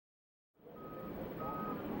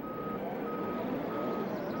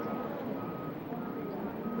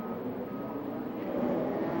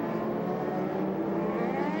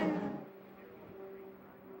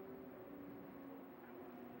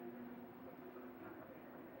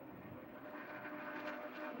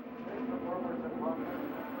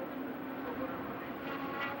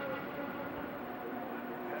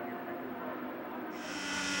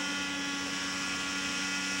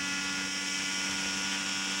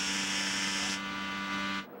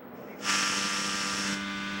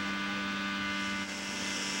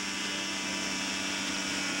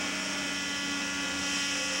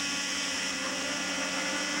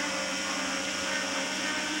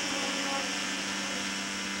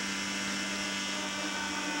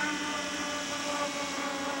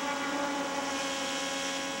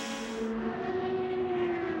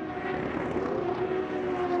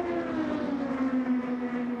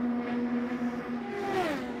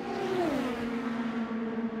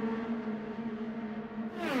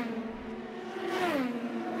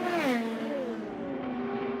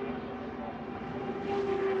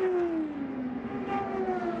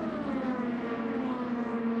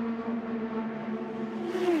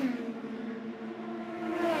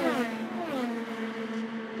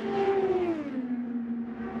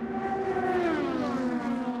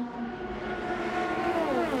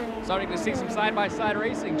Starting to see some side-by-side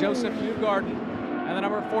racing. Joseph Newgarden and the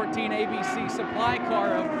number 14 ABC supply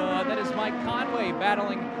car of that is Mike Conway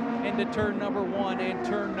battling into turn number 1 and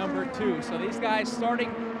turn number 2. So these guys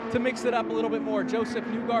starting to mix it up a little bit more. Joseph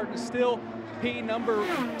Newgarden still P number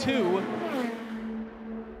 2.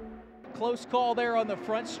 Close call there on the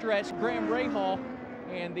front stretch. Graham Rahal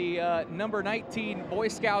and the number 19 Boy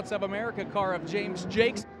Scouts of America car of James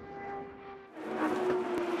Jakes.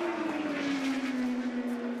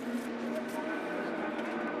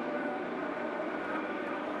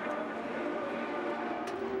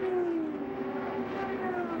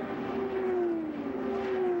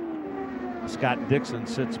 Scott Dixon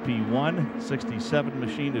sits P1, 67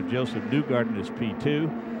 machine of Joseph Newgarden is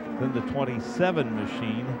P2, then the 27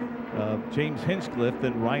 machine of James Hinchcliffe,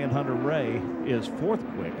 then Ryan Hunter-Ray is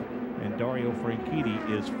 4th quick, and Dario Franchitti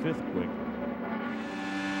is 5th quick.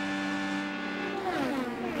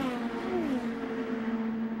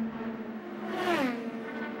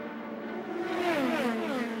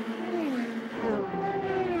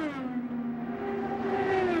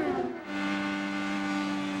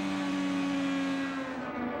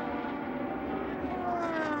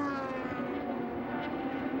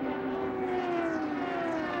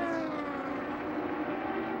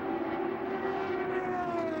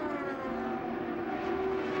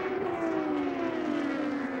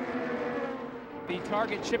 The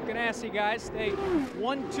Target Chip Ganassi guys stay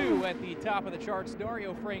 1-2 at the top of the charts.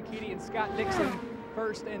 Dario Franchitti and Scott Dixon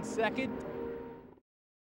 1st and 2nd.